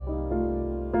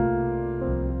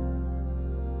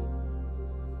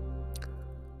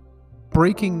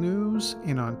Breaking news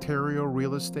in Ontario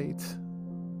real estate.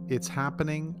 It's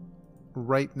happening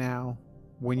right now.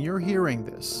 When you're hearing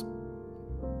this,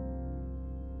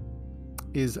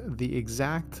 is the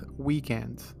exact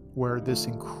weekend where this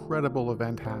incredible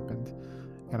event happened.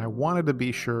 And I wanted to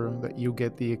be sure that you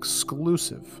get the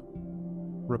exclusive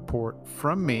report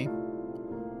from me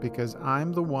because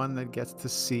I'm the one that gets to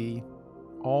see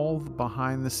all the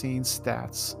behind the scenes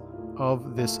stats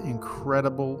of this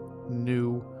incredible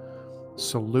new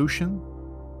solution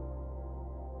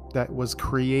that was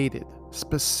created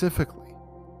specifically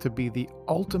to be the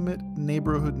ultimate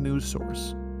neighborhood news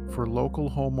source for local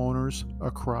homeowners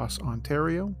across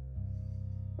Ontario.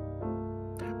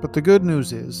 But the good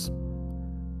news is,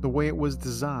 the way it was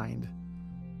designed,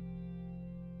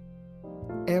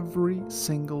 every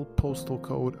single postal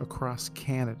code across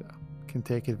Canada can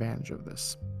take advantage of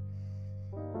this.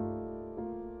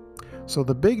 So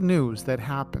the big news that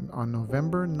happened on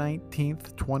November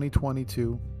 19th,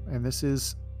 2022, and this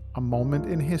is a moment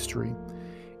in history,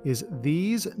 is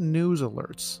these news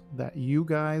alerts that you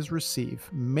guys receive.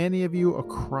 Many of you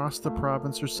across the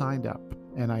province are signed up,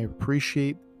 and I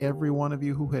appreciate every one of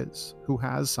you who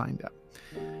has signed up.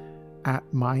 At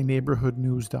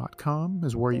myneighborhoodnews.com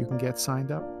is where you can get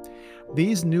signed up.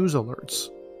 These news alerts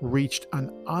reached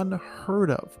an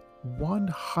unheard of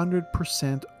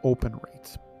 100% open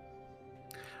rate.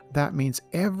 That means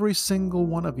every single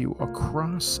one of you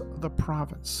across the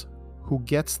province who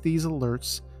gets these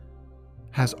alerts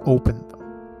has opened them.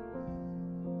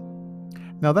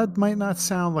 Now, that might not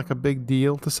sound like a big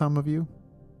deal to some of you,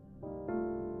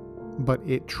 but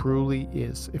it truly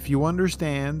is. If you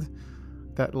understand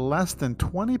that less than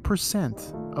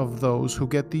 20% of those who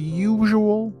get the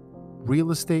usual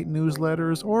real estate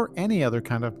newsletters or any other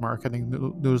kind of marketing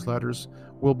newsletters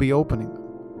will be opening them.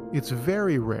 It's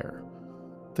very rare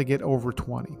to get over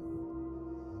 20.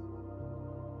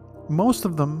 Most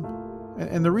of them,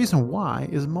 and the reason why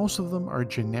is most of them are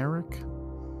generic.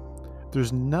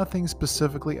 There's nothing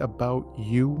specifically about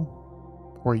you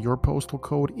or your postal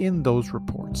code in those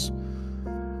reports.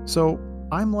 So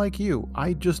I'm like you.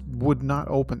 I just would not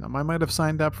open them. I might have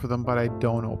signed up for them, but I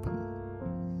don't open them.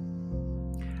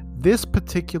 This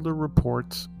particular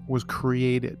report was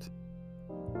created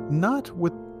not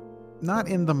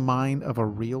in the mind of a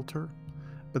realtor,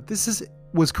 but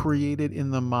was created in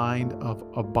the mind of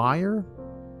a buyer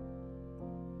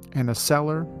and a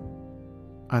seller,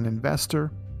 an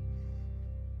investor,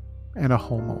 and a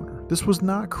homeowner. This was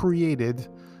not created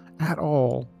at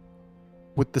all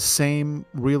with the same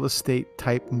real estate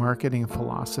type marketing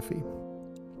philosophy.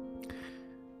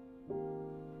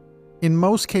 In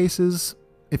most cases,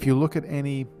 if you look at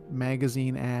any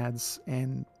magazine ads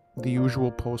and the usual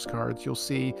postcards, you'll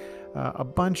see a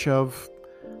bunch of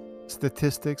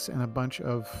statistics and a bunch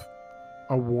of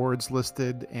awards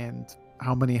listed and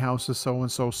how many houses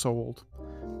so-and-so sold.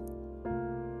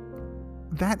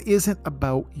 That isn't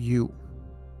about you.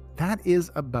 That is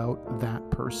about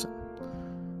that person.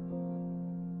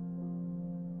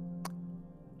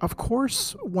 Of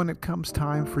course, when it comes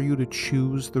time for you to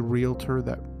choose the realtor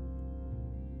that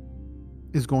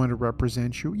is going to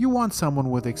represent you, you want someone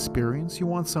with experience. You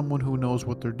want someone who knows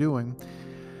what they're doing.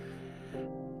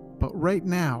 But right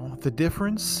now, the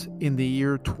difference in the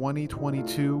year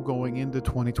 2022 going into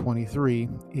 2023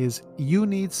 is you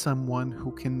need someone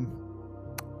who can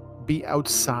be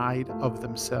outside of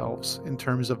themselves in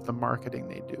terms of the marketing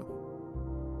they do.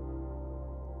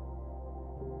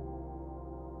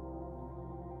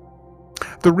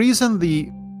 The reason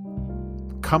the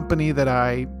company that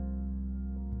I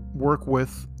work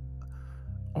with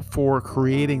for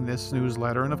creating this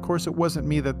newsletter, and of course it wasn't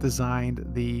me that designed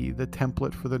the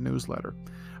template for the newsletter,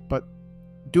 but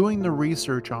doing the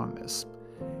research on this,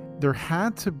 there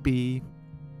had to be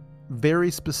very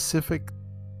specific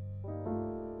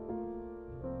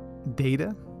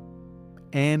data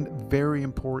and very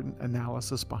important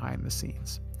analysis behind the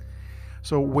scenes.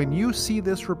 So when you see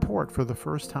this report for the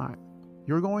first time,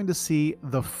 you're going to see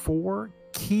the 4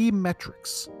 key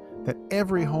metrics that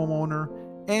every homeowner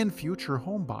and future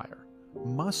home buyer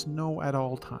must know at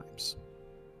all times.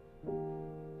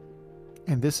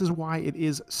 And this is why it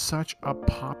is such a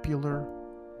popular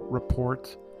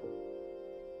report.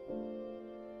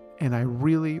 And I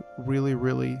really, really,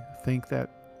 really think that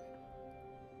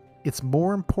it's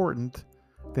more important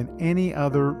than any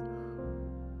other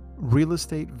real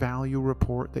estate value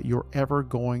report that you're ever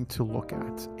going to look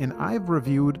at. And I've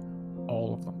reviewed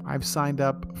all of them. I've signed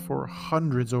up for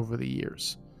hundreds over the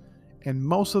years. And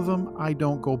most of them I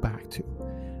don't go back to.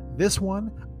 This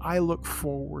one, I look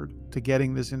forward to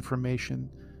getting this information.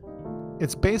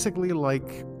 It's basically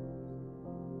like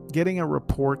getting a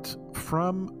report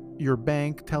from your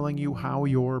bank telling you how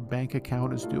your bank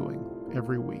account is doing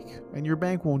every week. And your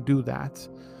bank won't do that.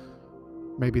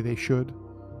 Maybe they should.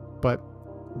 But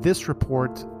this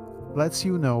report lets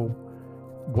you know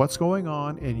what's going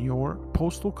on in your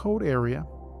postal code area.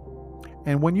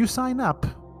 And when you sign up,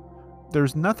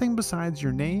 there's nothing besides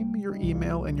your name, your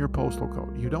email, and your postal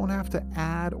code. You don't have to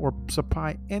add or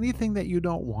supply anything that you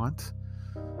don't want.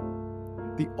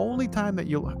 The only time that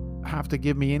you'll have to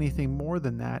give me anything more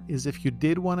than that is if you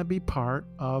did want to be part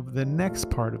of the next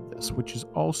part of this, which is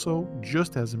also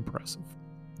just as impressive.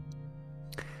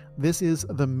 This is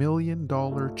the $1 Million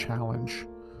Challenge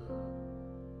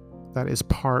that is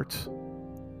part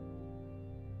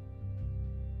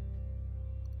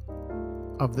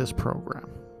of this program.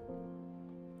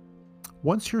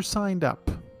 Once you're signed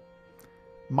up,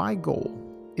 my goal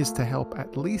is to help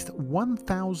at least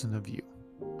 1,000 of you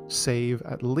save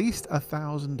at least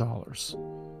 $1,000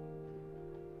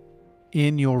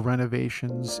 in your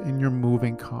renovations, in your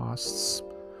moving costs,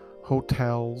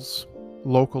 hotels,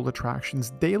 local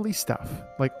attractions, daily stuff,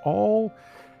 like all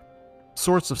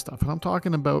sorts of stuff. And I'm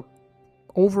talking about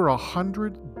over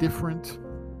 100 different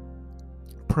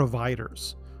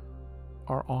providers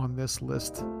are on this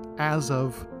list as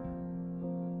of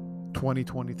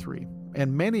 2023.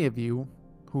 And many of you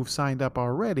who've signed up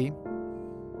already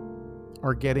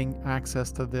are getting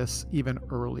access to this even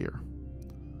earlier.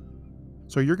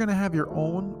 So you're going to have your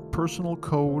own personal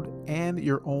code and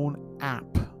your own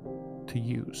app to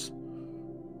use.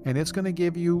 And it's going to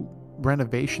give you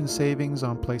renovation savings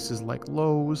on places like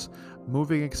Lowe's,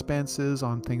 moving expenses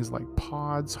on things like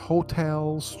pods,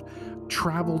 hotels,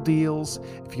 travel deals.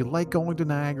 If you like going to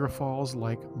Niagara Falls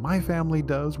like my family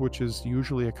does, which is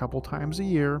usually a couple times a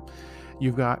year,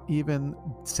 you've got even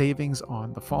savings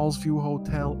on the Fallsview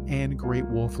Hotel and Great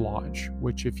Wolf Lodge,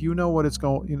 which if you know what it's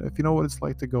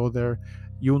like to go there,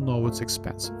 you'll know it's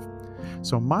expensive.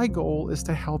 So my goal is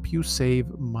to help you save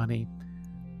money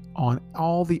on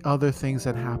all the other things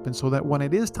that happen so that when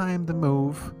it is time to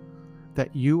move,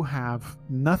 that you have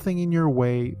nothing in your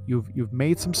way, you've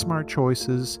made some smart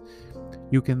choices,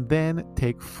 you can then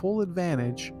take full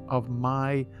advantage of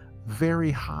my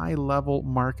very high level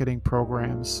marketing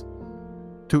programs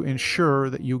to ensure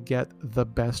that you get the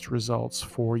best results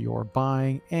for your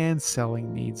buying and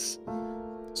selling needs,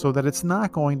 so that it's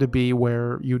not going to be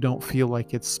where you don't feel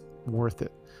like it's worth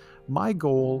it. My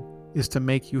goal is to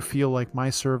make you feel like my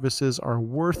services are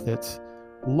worth it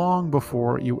long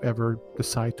before you ever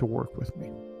decide to work with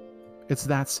me. It's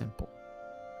that simple.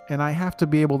 And I have to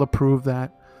be able to prove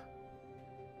that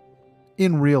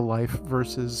in real life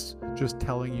versus just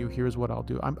telling you, here's what I'll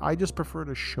do. I just prefer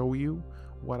to show you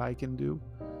what I can do.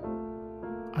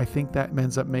 I think that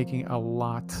ends up making a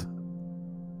lot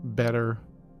better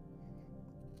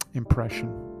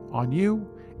impression on you,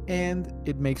 and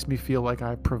it makes me feel like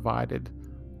I've provided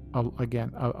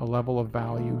a level of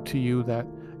value to you that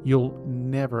you'll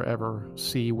never ever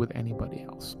see with anybody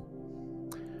else.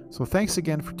 So thanks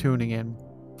again for tuning in.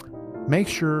 Make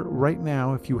sure right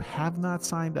now, if you have not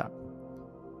signed up,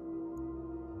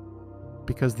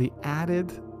 because the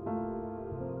added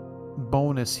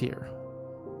bonus here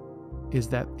is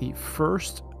that the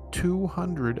first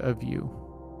 200 of you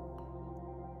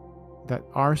that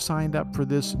are signed up for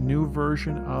this new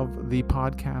version of the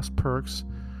podcast perks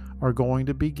are going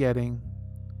to be getting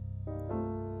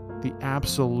the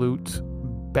absolute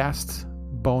best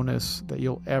bonus that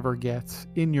you'll ever get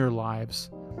in your lives.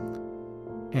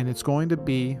 And it's going to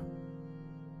be,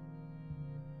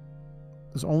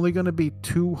 there's only going to be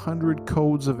 200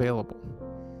 codes available.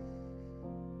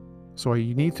 So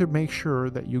you need to make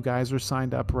sure that you guys are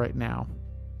signed up right now.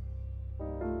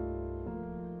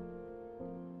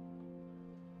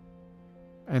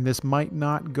 And this might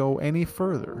not go any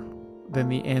further than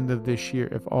the end of this year.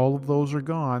 If all of those are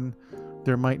gone,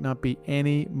 there might not be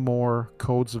any more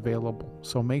codes available.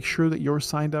 So make sure that you're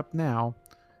signed up now.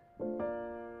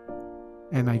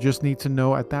 And I just need to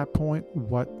know at that point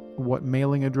what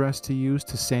mailing address to use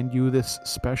to send you this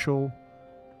special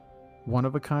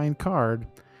one-of-a-kind card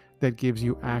that gives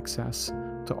you access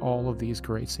to all of these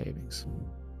great savings.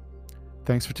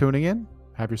 Thanks for tuning in.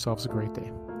 Have yourselves a great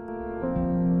day.